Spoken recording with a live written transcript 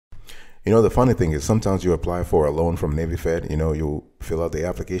You know, the funny thing is sometimes you apply for a loan from Navy Fed, you know, you fill out the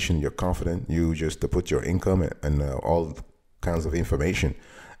application, you're confident, you just put your income and all kinds of information.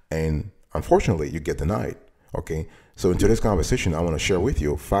 And unfortunately, you get denied. Okay. So in today's conversation, I want to share with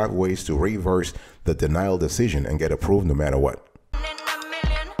you 5 ways to reverse the denial decision and get approved no matter what.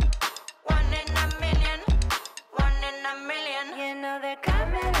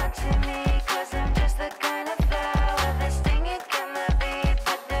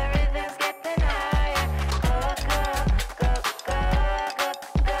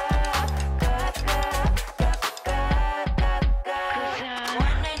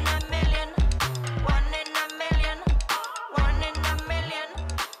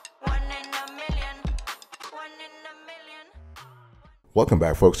 Welcome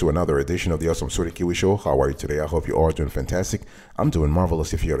back, folks, to another edition of the Awesome Sweetie Kiwi Show. How are you today? I hope you are doing fantastic. I'm doing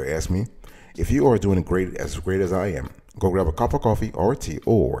marvelous if you were to ask me. If you are doing great as I am, go grab a cup of coffee or tea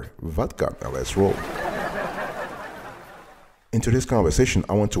or vodka and let's roll. In today's conversation,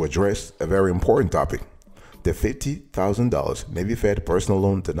 I want to address a very important topic. The $50,000 Navy Fed personal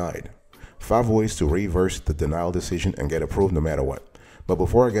loan denied. 5 ways to reverse the denial decision and get approved no matter what. But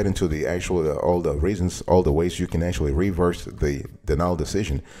before I get into the actual, all the reasons, all the ways you can actually reverse the denial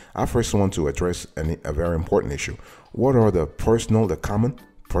decision, I first want to address a very important issue. What are the common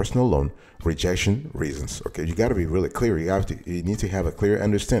personal loan rejection reasons? Okay, you got to be really clear. You need to have a clear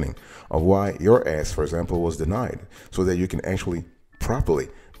understanding of why your ask, for example, was denied, so that you can actually properly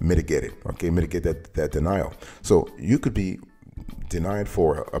mitigate it. Okay, mitigate that denial. So you could be denied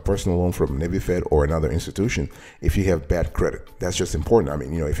for a personal loan from Navy Fed or another institution if you have bad credit. That's just important. I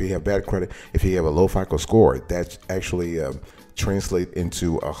mean, you know, if you have bad credit, if you have a low FICO score, that actually translate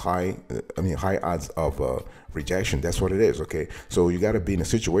into a high odds of rejection. That's what it is. Okay, so you got to be in a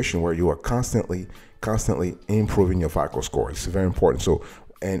situation where you are constantly improving your FICO score. It's very important. So,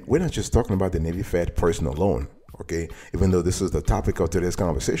 and we're not just talking about the Navy Fed personal loan. Okay, even though this is the topic of today's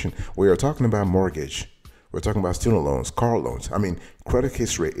conversation, we are talking about mortgage. We're talking about student loans, car loans. I mean, credit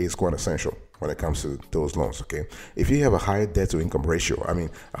history is quite essential when it comes to those loans, okay? If you have a high debt to income ratio, I mean,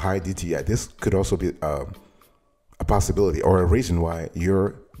 a high DTI, this could also be a possibility or a reason why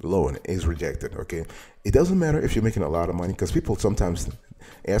your loan is rejected, okay? It doesn't matter if you're making a lot of money, because people sometimes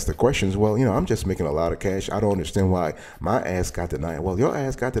ask the questions, well, you know, I'm just making a lot of cash. I don't understand why my ask got denied. Well, your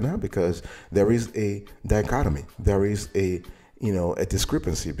ask got denied because there is a dichotomy. There is a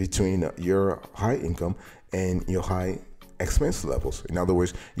discrepancy between your high income and your high expense levels. In other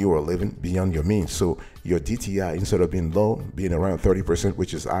words, you are living beyond your means. So your DTI, instead of being low, being around 30%,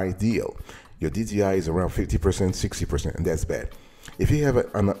 which is ideal, your DTI is around 50%, 60%, and that's bad. If you have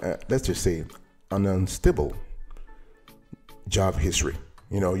let's just say an unstable job history,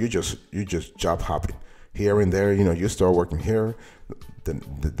 you know, you just job hopping here and there, you know, you start working here.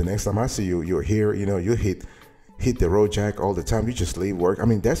 The next time I see you, you're here, you know, you hit the road jack all the time. You just leave work. I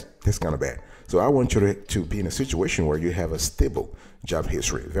mean, that's kind of bad. So I want you to be in a situation where you have a stable job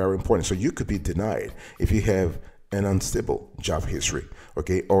history. Very important. So you could be denied if you have an unstable job history,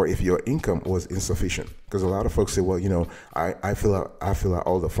 okay, or if your income was insufficient. Because a lot of folks say, well, you know, I fill out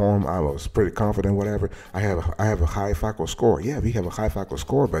all the form. I was pretty confident, whatever. I have a high FICO score. Yeah, we have a high FICO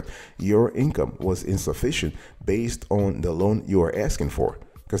score, but your income was insufficient based on the loan you are asking for.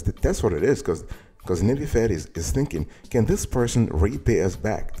 Because that's what it is. Because Navy Fed is thinking, can this person repay us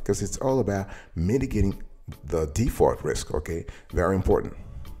back? Because it's all about mitigating the default risk, okay? Very important.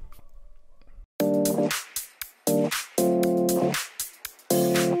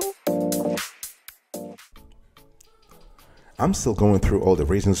 I'm still going through all the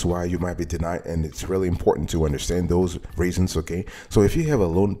reasons why you might be denied, and it's really important to understand those reasons, okay? So if you have a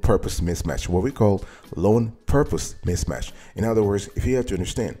loan purpose mismatch, what we call loan purpose mismatch. In other words, if you have to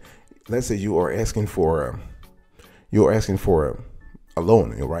understand, let's say you are asking for a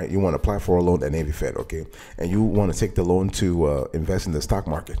loan, right? You want to apply for a loan at Navy Fed, okay? And you want to take the loan to invest in the stock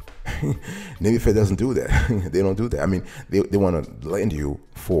market. Navy Fed doesn't do that. They don't do that. I mean, they want to lend you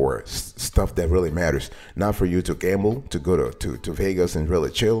for stuff that really matters, not for you to gamble, to go to Vegas and really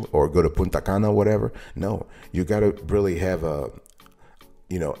chill, or go to Punta Cana or whatever. No, you got to really have a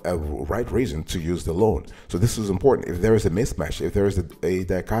right reason to use the loan. So this is important. If there is a mismatch, if there is a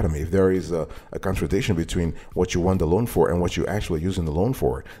dichotomy, if there is a contradiction between what you want the loan for and what you're actually using the loan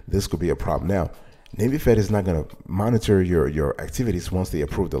for, this could be a problem. Now, Navy Fed is not going to monitor your activities once they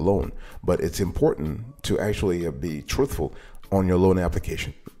approve the loan, but it's important to actually be truthful on your loan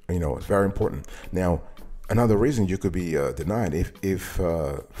application. You know, it's very important. Now, another reason you could be denied if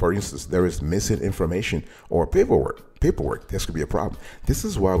for instance, there is missing information or paperwork, this could be a problem. This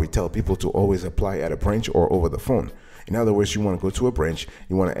is why we tell people to always apply at a branch or over the phone. In other words, you want to go to a branch,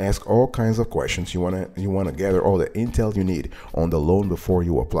 you want to ask all kinds of questions, you want to gather all the intel you need on the loan before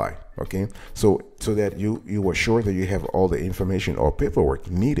you apply. Okay, so that you are sure that you have all the information or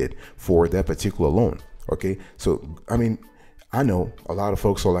paperwork needed for that particular loan. Okay, so I mean, I know a lot of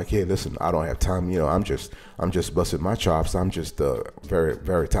folks are like, hey, listen, I don't have time. You know, I'm just busting my chops. I'm just very,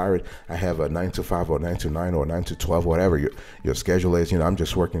 very tired. I have a 9 to 5 or 9 to 9 or 9 to 12, whatever your schedule is. You know, I'm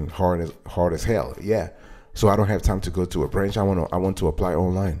just working hard as hell. Yeah. So I don't have time to go to a branch. I want to apply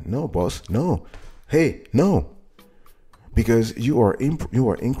online. No, boss. No. Hey, no. Because you are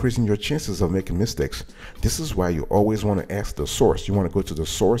increasing your chances of making mistakes. This is why you always want to ask the source. You want to go to the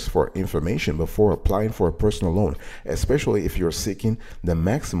source for information before applying for a personal loan, especially if you're seeking the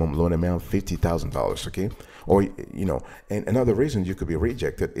maximum loan amount, $50,000. Okay, or you know, and another reason you could be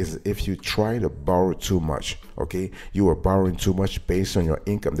rejected is if you try to borrow too much. Okay, you are borrowing too much based on your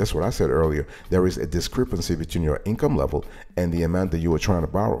income. That's what I said earlier. There is a discrepancy between your income level and the amount that you are trying to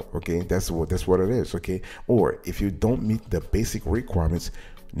borrow. Okay, that's what it is. Okay, or if you don't meet the basic requirements,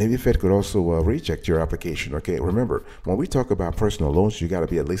 Navy Fed could also reject your application. Okay, remember, when we talk about personal loans, you got to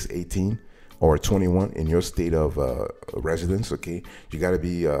be at least 18 or 21 in your state of residence. Okay, you got to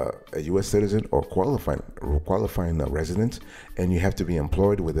be a U.S. citizen or qualifying resident, and you have to be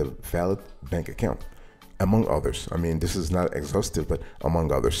employed with a valid bank account, among others. I mean, this is not exhaustive, but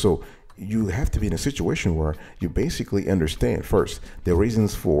among others. So you have to be in a situation where you basically understand first the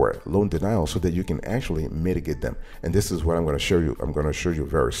reasons for loan denial so that you can actually mitigate them. And this is what I'm going to show you. I'm going to show you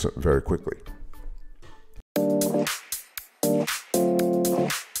very quickly.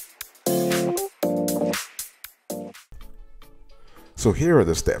 So here are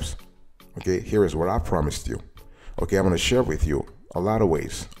the steps. Okay, here is what I promised you. Okay, I'm going to share with you a lot of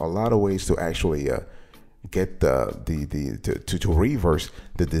ways to actually get to reverse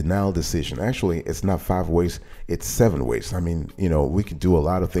the denial decision. Actually, it's not 5 ways, it's 7 ways. I mean, you know, we could do a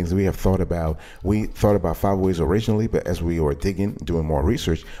lot of things we thought about 5 ways originally, but as we were doing more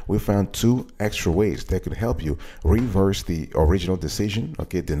research, we found 2 extra ways that could help you reverse the original decision,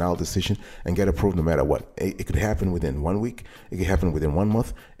 okay, denial decision, and get approved no matter what. It could happen within 1 week, it could happen within 1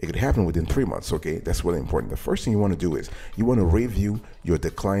 month, it could happen within 3 months. Okay, that's really important. The first thing you want to do is you want to review your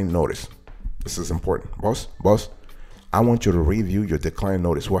decline notice. This is important. Boss, I want you to review your decline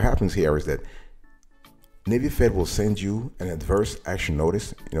notice. What happens here is that Navy Fed will send you an adverse action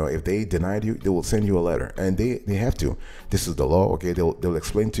notice. You know, if they denied you, they will send you a letter, and they have to. This is the law. Okay, they'll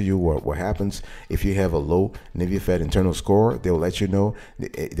explain to you what happens if you have a low Navy Fed internal score. They'll let you know.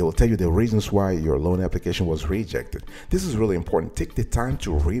 They will tell you the reasons why your loan application was rejected. This is really important. Take the time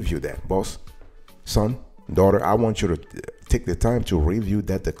to review that, boss, son, daughter. I want you to take the time to review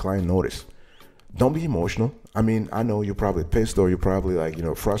that decline notice. Don't be emotional. I mean, I know you're probably pissed, or you're probably like, you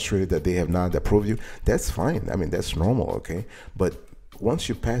know, frustrated that they have not approved you. That's fine. I mean, that's normal. Okay. But once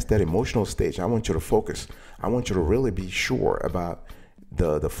you pass that emotional stage, I want you to focus. I want you to really be sure about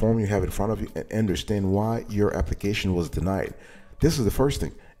the form you have in front of you and understand why your application was denied. This is the first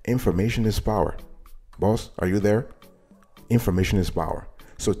thing. Information is power. Boss, are you there? Information is power.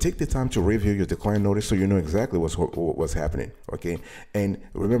 So take the time to review your decline notice so you know exactly what's happening. Okay, and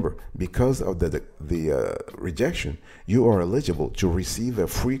remember, because of the rejection, you are eligible to receive a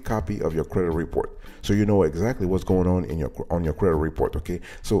free copy of your credit report, so you know exactly what's going on in your credit report. Okay,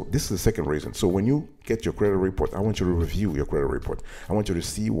 so this is the second reason. So when you get your credit report, I want you to review your credit report. I want you to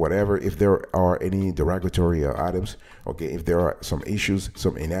see whatever, if there are any derogatory items. Okay, if there are some issues,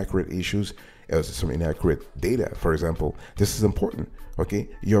 some inaccurate issues, some inaccurate data, for example. This is important. Okay,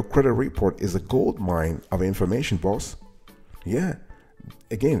 your credit report is a gold mine of information, boss. Yeah,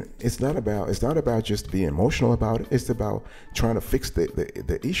 again, it's not about just being emotional about it. It's about trying to fix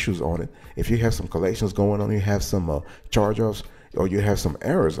the issues on it. If you have some collections going on, you have some charge-offs, or you have some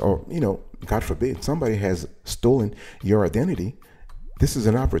errors, or, you know, God forbid, somebody has stolen your identity. This is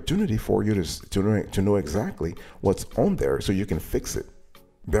an opportunity for you to know exactly what's on there so you can fix it.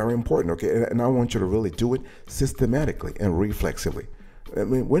 Very important. Okay, and I want you to really do it systematically and reflexively. I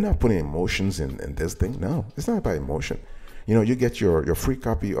mean, we're not putting emotions in this thing. No, it's not about emotion. You know, you get your free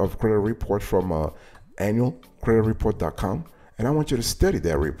copy of credit report from annualcreditreport.com, and I want you to study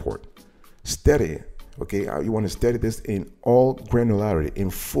that report. Study it. Okay, you want to study this in all granularity, in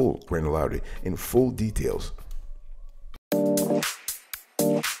full granularity, in full details.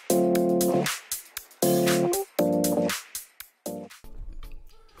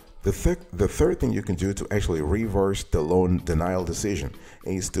 The third thing you can do to actually reverse the loan denial decision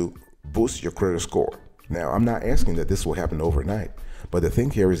is to boost your credit score. Now, I'm not asking that this will happen overnight, but the thing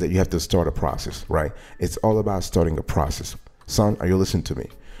here is that you have to start a process, right? It's all about starting a process. Son, are you listening to me?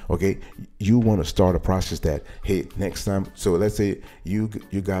 Okay, you want to start a process that, hey, next time. So let's say you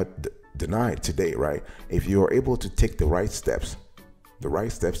got denied today, right? If you are able to take the right steps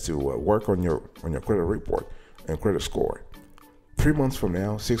to work on your credit report and credit score, 3 months from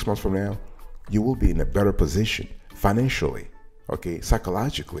now, 6 months from now, you will be in a better position financially, okay,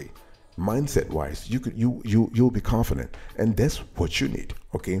 psychologically, mindset wise. You'll be confident, and that's what you need.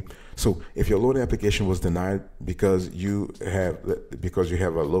 Okay, so if your loan application was denied because you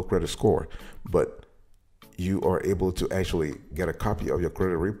have a low credit score, but you are able to actually get a copy of your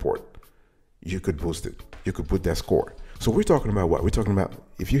credit report, you could boost it. You could put that score. So we're talking about what? We're talking about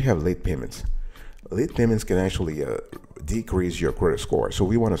if you have late payments. Late payments can actually decrease your credit score. So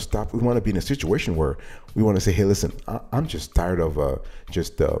we want to stop. We want to be in a situation where we want to say, hey, listen, I'm just tired of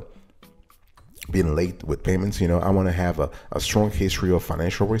being late with payments. I want to have a strong history of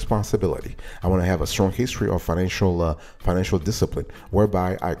financial responsibility. I want to have a strong history of financial discipline,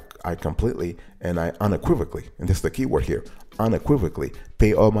 whereby I completely and I unequivocally, and that's the key word here, unequivocally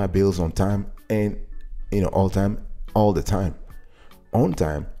pay all my bills on time, and all the time, on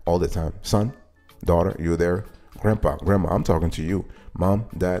time, all the time. Son, daughter, you there? Grandpa, grandma, I'm talking to you. Mom,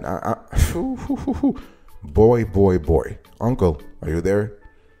 dad, boy, uncle, are you there?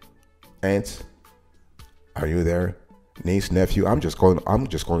 Aunt, are you there? Niece, nephew, I'm just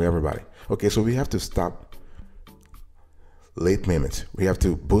calling everybody. Okay, so we have to stop late payments. We have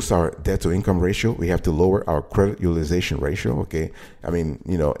to boost our debt to income ratio. We have to lower our credit utilization ratio. Okay, I mean,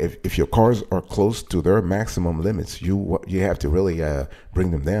 if your cars are close to their maximum limits, you have to really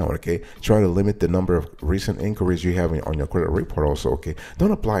bring them down. Okay, try to limit the number of recent inquiries you have on your credit report. Also, okay,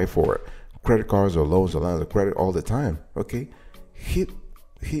 don't apply for credit cards or loans or lines of credit all the time. Okay, hit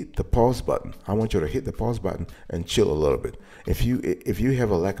the pause button. I want you to hit the pause button and chill a little bit. If you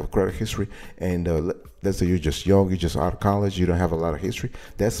have a lack of credit history, and let's say you're just young, you're just out of college, you don't have a lot of history,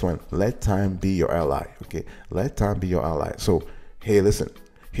 that's fine. Let time be your ally. Okay, let time be your ally. So hey, listen,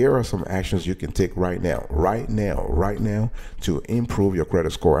 here are some actions you can take right now to improve your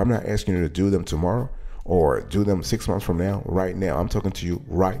credit score. I'm not asking you to do them tomorrow or do them 6 months from now. Right now, I'm talking to you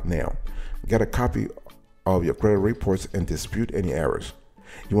right now. Get a copy of your credit reports and dispute any errors.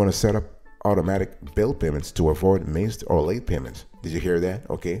 You want to set up automatic bill payments to avoid missed or late payments. Did you hear that?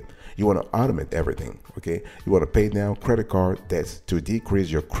 Okay. You want to automate everything. Okay. You want to pay down credit card debts to decrease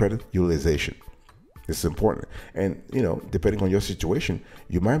your credit utilization. This is important. And, depending on your situation,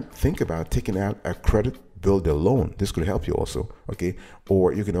 you might think about taking out a credit builder loan. This could help you also. Okay.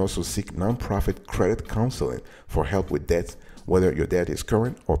 Or you can also seek nonprofit credit counseling for help with debts, whether your debt is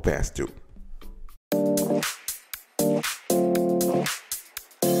current or past due.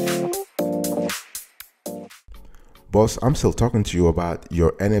 Boss, I'm still talking to you about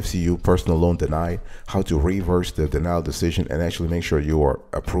your NFCU personal loan denied, how to reverse the denial decision and actually make sure you are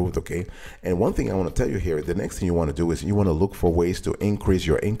approved, okay? And one thing I want to tell you here, the next thing you want to do is you want to look for ways to increase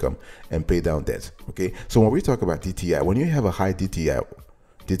your income and pay down debts, okay? So when we talk about DTI, when you have a high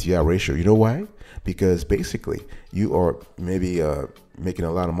DTI ratio, you know why? Because basically you are maybe making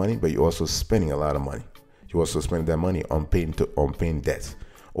a lot of money, but you're also spending a lot of money. You're also spending that money on paying debts.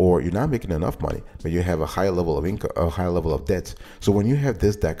 Or you're not making enough money, but you have a high level of income, a high level of debts. So when you have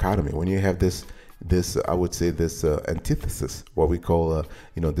this dichotomy, when you have this I would say this antithesis, what we call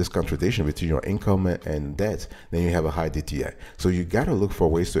this contradiction between your income and debts, then you have a high DTI. So you got to look for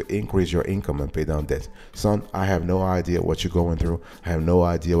ways to increase your income and pay down debts. Son, I have no idea what you're going through. I have no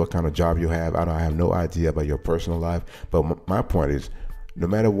idea what kind of job you have. I have no idea about your personal life. But my point is, no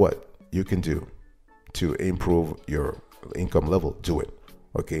matter what you can do to improve your income level, do it.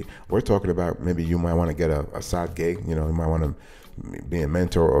 Okay, we're talking about maybe you might want to get a side gig. You might want to be a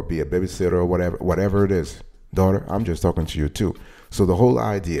mentor or be a babysitter or whatever it is. Daughter, I'm just talking to you too. So the whole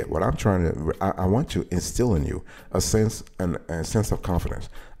idea, what I'm trying to, I want to instill in you a sense of confidence,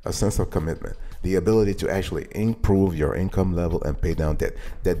 a sense of commitment, the ability to actually improve your income level and pay down debt.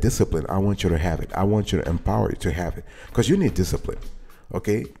 That discipline, I want you to have it. I want you to empower you to have it, because you need discipline.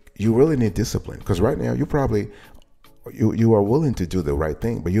 Okay, you really need discipline, because right now you are willing to do the right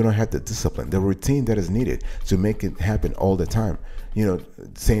thing, but you don't have the discipline, the routine that is needed to make it happen all the time.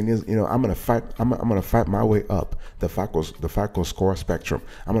 Saying is, I'm gonna fight my way up the FICO score spectrum.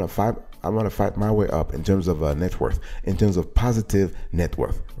 I'm gonna fight my way up in terms of net worth, in terms of positive net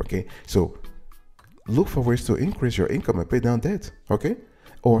worth. Okay, so look for ways to increase your income and pay down debt. Okay,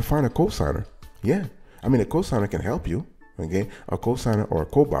 or find a co-signer. Yeah, I mean, a co-signer can help you. Okay, a co-signer or a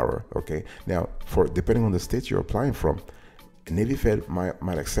co-borrower. Okay, now depending on the state you're applying from, Navy Fed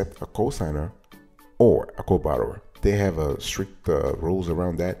might accept a co-signer or a co-borrower. They have strict rules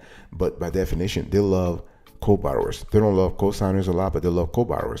around that, but by definition, they love co-borrowers. They don't love co-signers a lot, but they love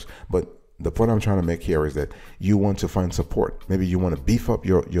co-borrowers. But the point I'm trying to make here is that you want to find support. Maybe you want to beef up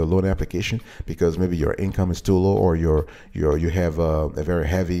your loan application because maybe your income is too low, or you have a very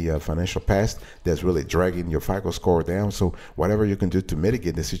heavy financial past that's really dragging your FICO score down. So whatever you can do to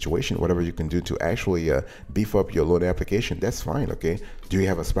mitigate the situation, whatever you can do to actually beef up your loan application, that's fine. Okay. Do you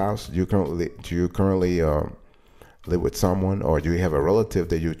have a spouse? Do you currently live with someone, or do you have a relative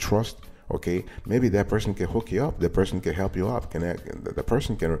that you trust? Okay, maybe that person can hook you up. The person can help you up. The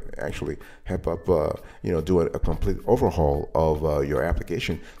person can actually help up, do a complete overhaul of your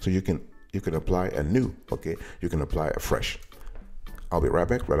application, so you can apply anew. Okay, you can apply afresh. I'll be right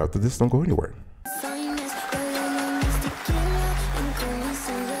back right after this. Don't go anywhere.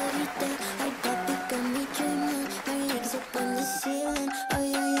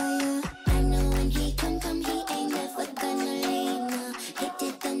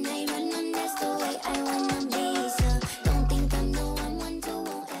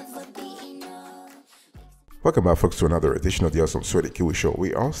 Welcome back, folks, to another edition of the Awesome Sweaty Kiwi Show.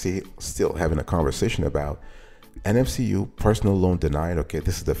 We are still having a conversation about NFCU personal loan denied. Okay,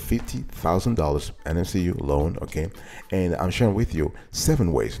 this is the $50,000 NFCU loan. Okay, and I'm sharing with you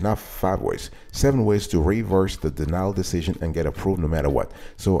 7 ways, not 5 ways, 7 ways to reverse the denial decision and get approved no matter what.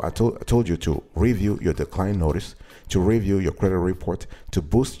 So I told you to review your decline notice, to review your credit report, to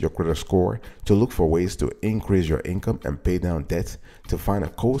boost your credit score, to look for ways to increase your income and pay down debts, to find a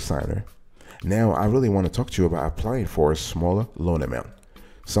co-signer. Now, I really want to talk to you about applying for a smaller loan amount.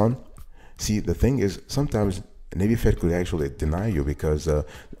 Son, see, the thing is, sometimes Navy Fed could actually deny you because,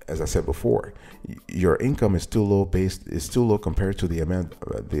 as I said before, your income is too low compared to the amount,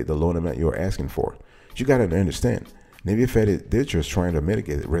 the loan amount you're asking for. You got to understand, Navy Fed, they're just trying to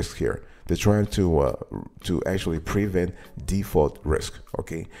mitigate risk here. They're trying to actually prevent default risk,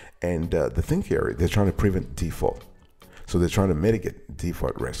 okay? And the thing here, they're trying to prevent default. So they're trying to mitigate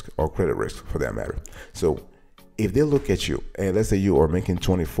default risk, or credit risk for that matter. So if they look at you, and let's say you are making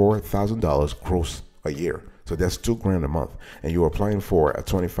 $24,000 gross a year, so that's $2,000 a month, and you're applying for a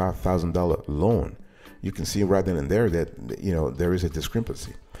 $25,000 loan, you can see right then and there that, there is a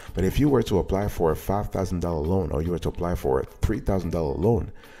discrepancy. But if you were to apply for a $5,000 loan, or you were to apply for a $3,000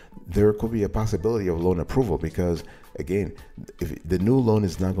 loan, there could be a possibility of loan approval, because again, if the new loan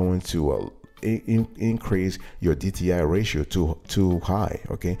is not going to increase your DTI ratio too high.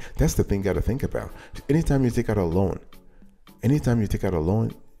 Okay, that's the thing you got to think about. Anytime you take out a loan, and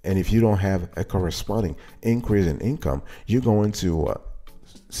if you don't have a corresponding increase in income, you're going to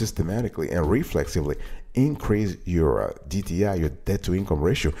systematically and reflexively increase your DTI, your debt to income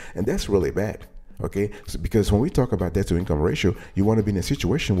ratio, and that's really bad. Okay, so because when we talk about debt to income ratio, you want to be in a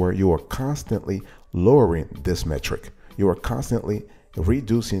situation where you are constantly lowering this metric. You are constantly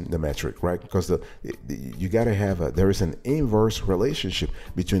reducing the metric, right? Because you got to have there is an inverse relationship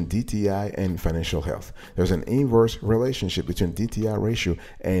between DTI and financial health. There's an inverse relationship between DTI ratio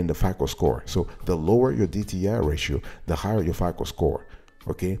and the FICO score. So the lower your DTI ratio, the higher your FICO score.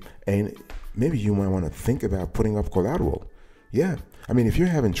 Okay, and maybe you might want to think about putting up collateral. Yeah, I mean, if you're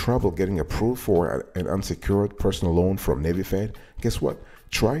having trouble getting approved for an unsecured personal loan from Navy Fed, guess what?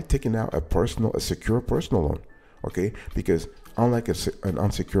 Try taking out a secure personal loan. Okay, because unlike an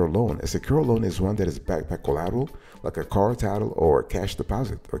unsecured loan, a secure loan is one that is backed by collateral, like a car title or a cash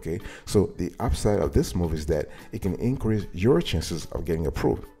deposit. Okay, so the upside of this move is that it can increase your chances of getting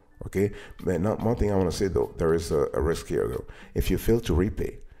approved. Okay, man, one thing I want to say though, there is a risk here though. If you fail to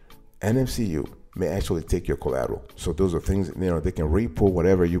repay, NFCU may actually take your collateral. So those are things, they can repull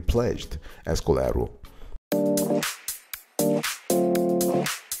whatever you pledged as collateral.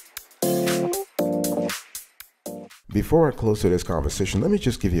 Before I close to this conversation, let me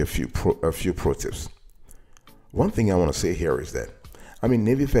just give you a few pro tips. One thing I want to say here is that,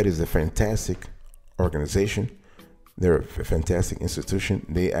 Navy Fed is a fantastic organization. They're a fantastic institution.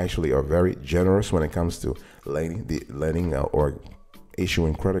 They actually are very generous when it comes to lending or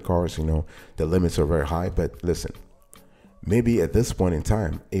issuing credit cards. The limits are very high. But listen, maybe at this point in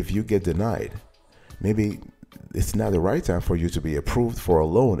time, if you get denied, maybe it's not the right time for you to be approved for a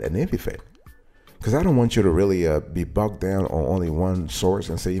loan at Navy Fed. Because I don't want you to really be bogged down on only one source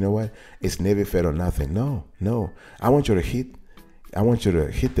and say, you know what, it's Navy Fed or nothing. No. I want you to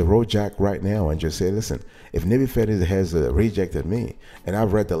hit the road jack right now and just say, listen, if Navy Fed has rejected me, and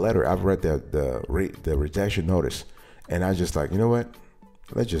I've read the letter, I've read the rejection notice, and I just like, you know what,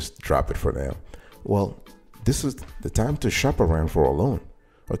 let's just drop it for now. Well, this is the time to shop around for a loan.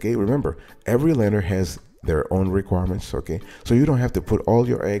 Okay, remember, every lender has their own requirements. Okay, so you don't have to put all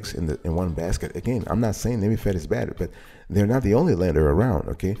your eggs in one basket. Again, I'm not saying Navy Fed is bad, but they're not the only lender around.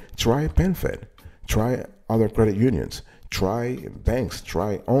 Okay, try PenFed, try other credit unions, try banks,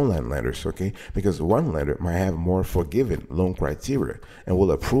 try online lenders, okay? Because one lender might have more forgiving loan criteria and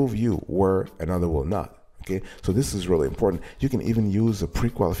will approve you where another will not. Okay, so this is really important. You can even use a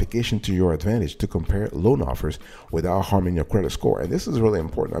pre-qualification to your advantage to compare loan offers without harming your credit score. And this is really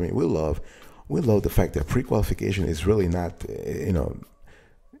important. I mean, we love the fact that pre-qualification is really not,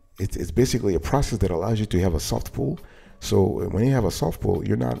 it's basically a process that allows you to have a soft pull. So when you have a soft pull,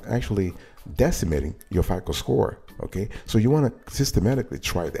 you're not actually decimating your FICO score. Okay, so you want to systematically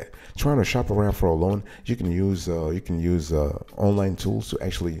try that. Trying to shop around for a loan, you can use online tools to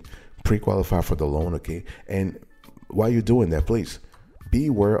actually pre-qualify for the loan. Okay, and while you're doing that, please be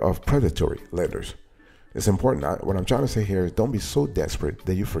aware of predatory lenders. It's important. What I'm trying to say here is don't be so desperate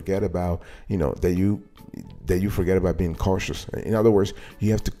that you forget about, that you forget about being cautious. In other words,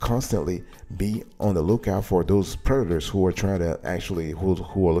 you have to constantly be on the lookout for those predators who are trying to actually,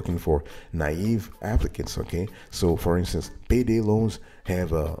 who are looking for naive applicants. Okay, so for instance, payday loans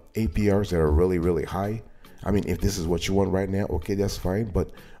have APRs that are really, really high. I mean, if this is what you want right now, okay, that's fine. But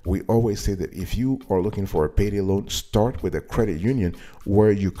we always say that if you are looking for a payday loan, start with a credit union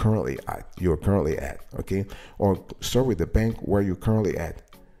where you're currently at, okay? Or start with the bank where you're currently at,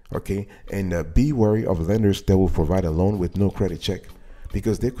 okay? And be wary of lenders that will provide a loan with no credit check,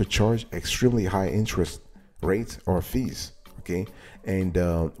 because they could charge extremely high interest rates or fees, okay? And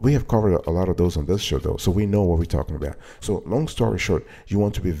we have covered a lot of those on this show, though, so we know what we're talking about. So long story short, you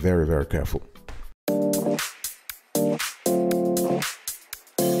want to be very, very careful.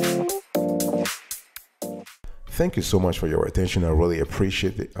 Thank you so much for your attention. I really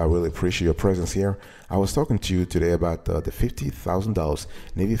appreciate it. I really appreciate your presence here. I was talking to you today about the $50,000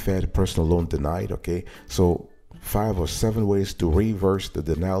 Navy Fed personal loan denied. Okay, so 5 or 7 ways to reverse the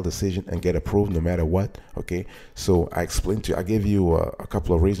denial decision and get approved no matter what. Okay, so I explained to you, I gave you a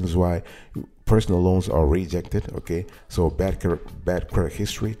couple of reasons why personal loans are rejected. Okay, so bad credit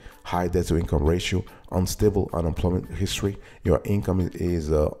history, high debt to income ratio, unstable unemployment history, your income is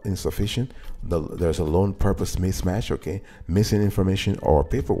insufficient, there's a loan purpose mismatch, okay, missing information or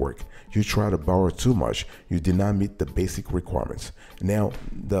paperwork, you try to borrow too much, you did not meet the basic requirements. Now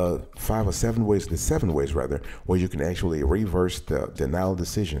the 7 ways rather, where you can actually reverse the denial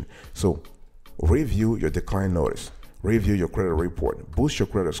decision. So review your decline notice, review your credit report, boost your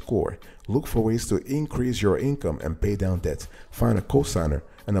credit score, look for ways to increase your income and pay down debts, find a cosigner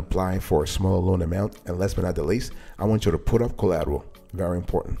and apply for a smaller loan amount. And last but not the least, I want you to put up collateral. Very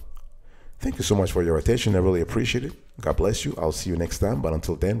important. Thank you so much for your attention. I really appreciate it. God bless you. I'll see you next time. But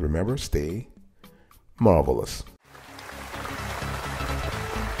until then, remember, stay marvelous.